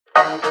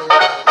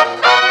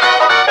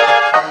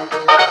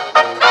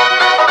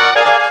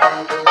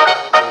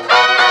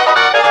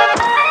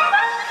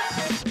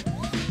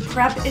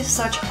Prep is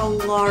such a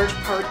large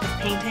part of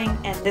painting,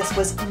 and this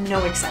was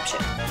no exception.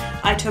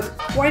 I took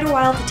quite a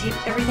while to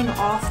tape everything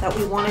off that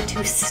we wanted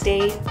to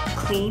stay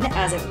clean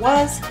as it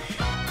was.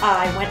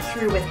 I went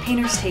through with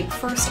painter's tape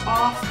first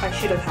off. I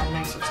should have had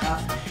nicer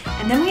stuff.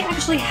 And then we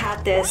actually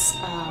had this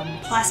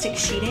plastic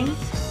sheeting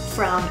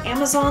from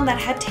Amazon that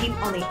had tape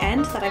on the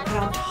end that I put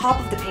on top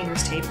of the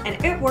painter's tape,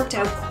 and it worked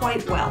out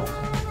quite well.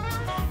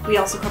 We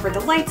also covered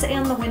the lights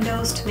and the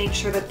windows to make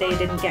sure that they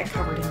didn't get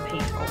covered in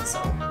paint also.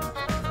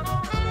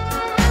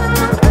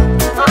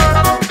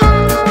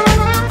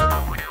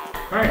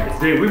 Alright, it's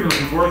the day we've been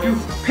looking forward to,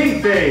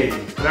 Paint Day!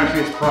 But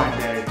actually it's Prime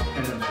Day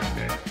and then Paint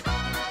Day.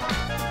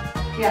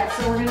 Yeah,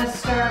 so we're gonna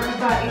start, we've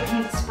got a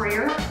paint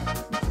sprayer.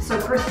 So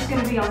Chris is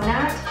gonna be on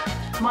that.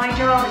 My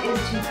job is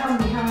to come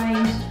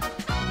behind,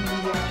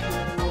 maybe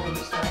actually roll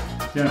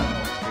stuff. Yeah,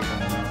 I'll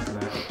take that for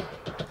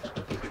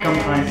that. Come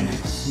behind and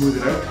just smooth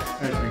it out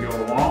as we go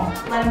along.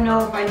 Let him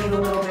know if I need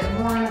a little bit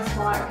more in a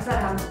spot, because that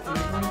happens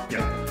occasionally.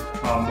 Yeah.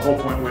 The whole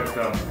point with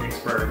paint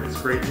sprayer,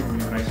 it's great when we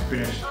have a nice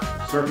finished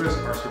surface.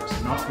 Our surface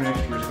is not finished.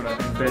 We're just going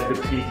to embed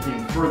the paint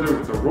in further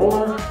with the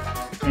roller.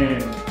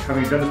 And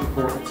having done this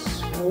before,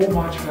 it's so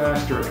much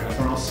faster to have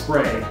someone else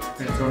spray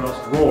and someone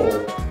else roll,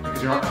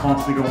 because you're not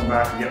constantly going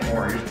back to get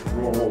more. You just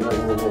roll, roll,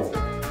 roll, roll, roll.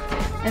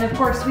 And of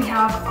course we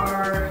have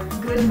our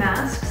good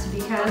masks,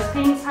 because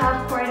paints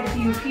have quite a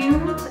few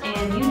fumes,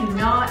 and you do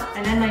not,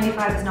 an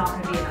N95 is not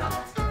going to be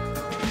enough.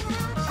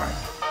 Alright,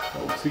 so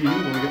we'll see you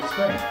when we get to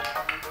spraying.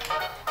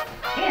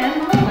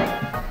 And rolling.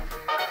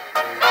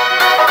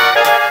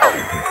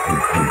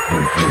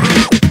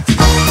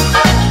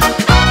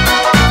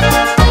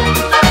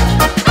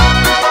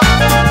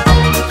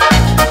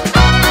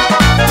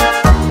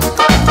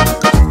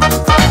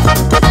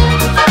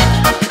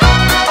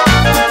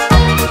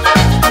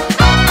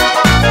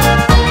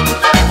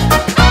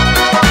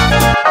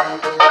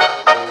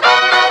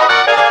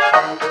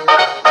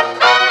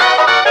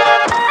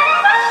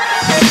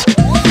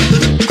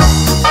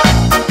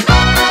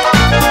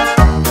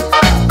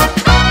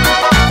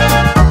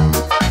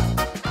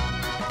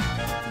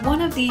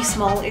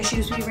 Small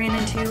issues we ran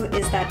into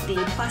is that the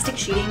plastic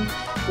sheeting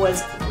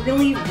was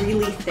really,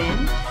 really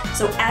thin.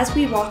 So as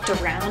we walked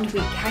around,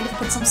 we kind of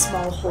put some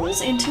small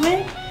holes into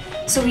it.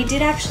 So we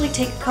did actually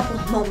take a couple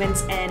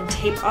moments and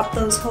tape up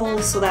those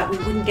holes so that we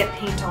wouldn't get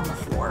paint on the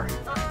floor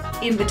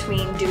in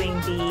between doing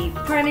the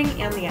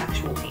priming and the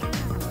actual paint.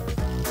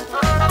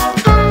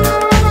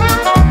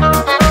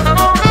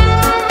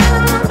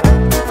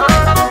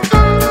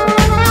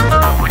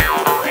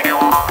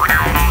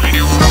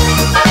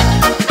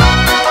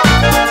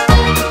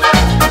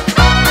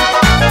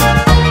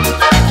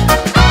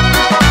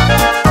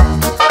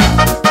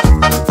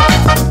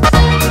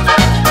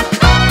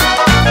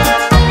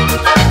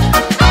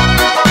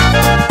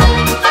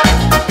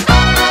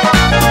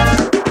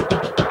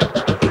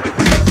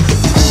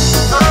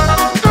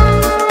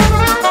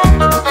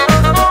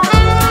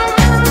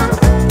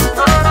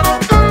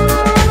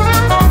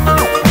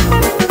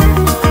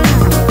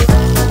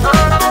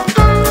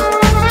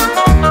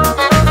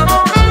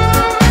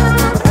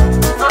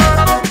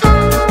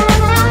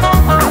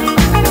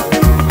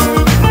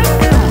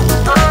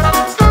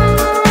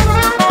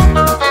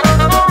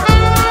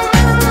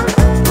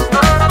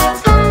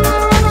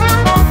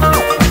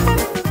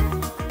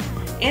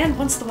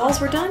 Once the walls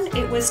were done,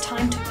 it was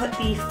time to put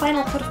the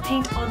final coat of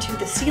paint onto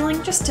the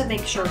ceiling just to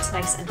make sure it's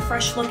nice and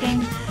fresh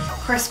looking.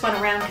 Chris went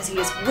around because he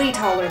is way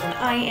taller than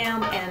I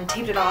am and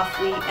taped it off.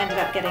 We ended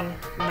up getting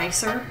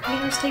nicer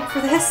painter's tape for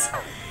this.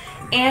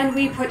 And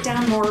we put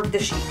down more of the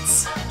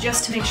sheets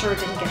just to make sure it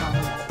didn't get on the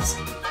walls.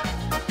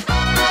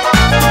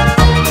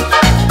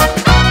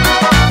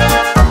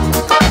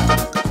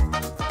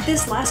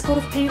 This last coat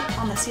of paint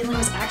on the ceiling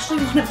was actually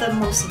one of the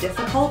most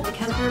difficult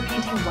because we were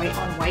painting white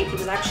on white. It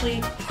was actually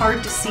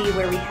hard to see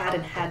where we had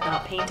and had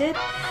not painted.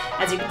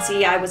 As you can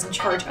see, I was in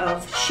charge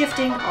of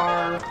shifting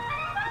our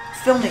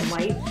filming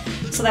light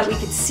so that we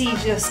could see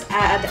just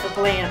at a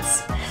glance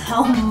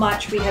how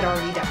much we had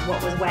already done,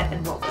 what was wet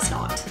and what was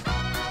not.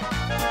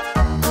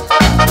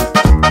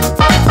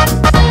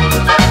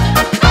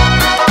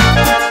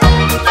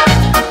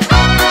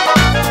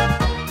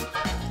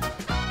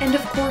 And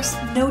of course,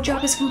 no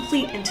job is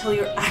complete until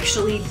you're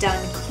actually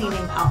done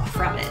cleaning up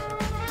from it.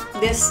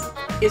 This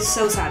is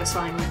so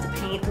satisfying with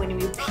the paint when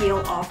you peel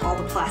off all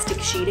the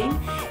plastic sheeting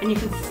and you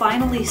can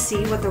finally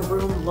see what the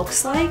room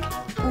looks like.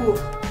 Ooh,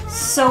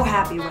 so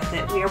happy with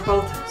it. We are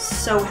both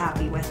so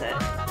happy with it.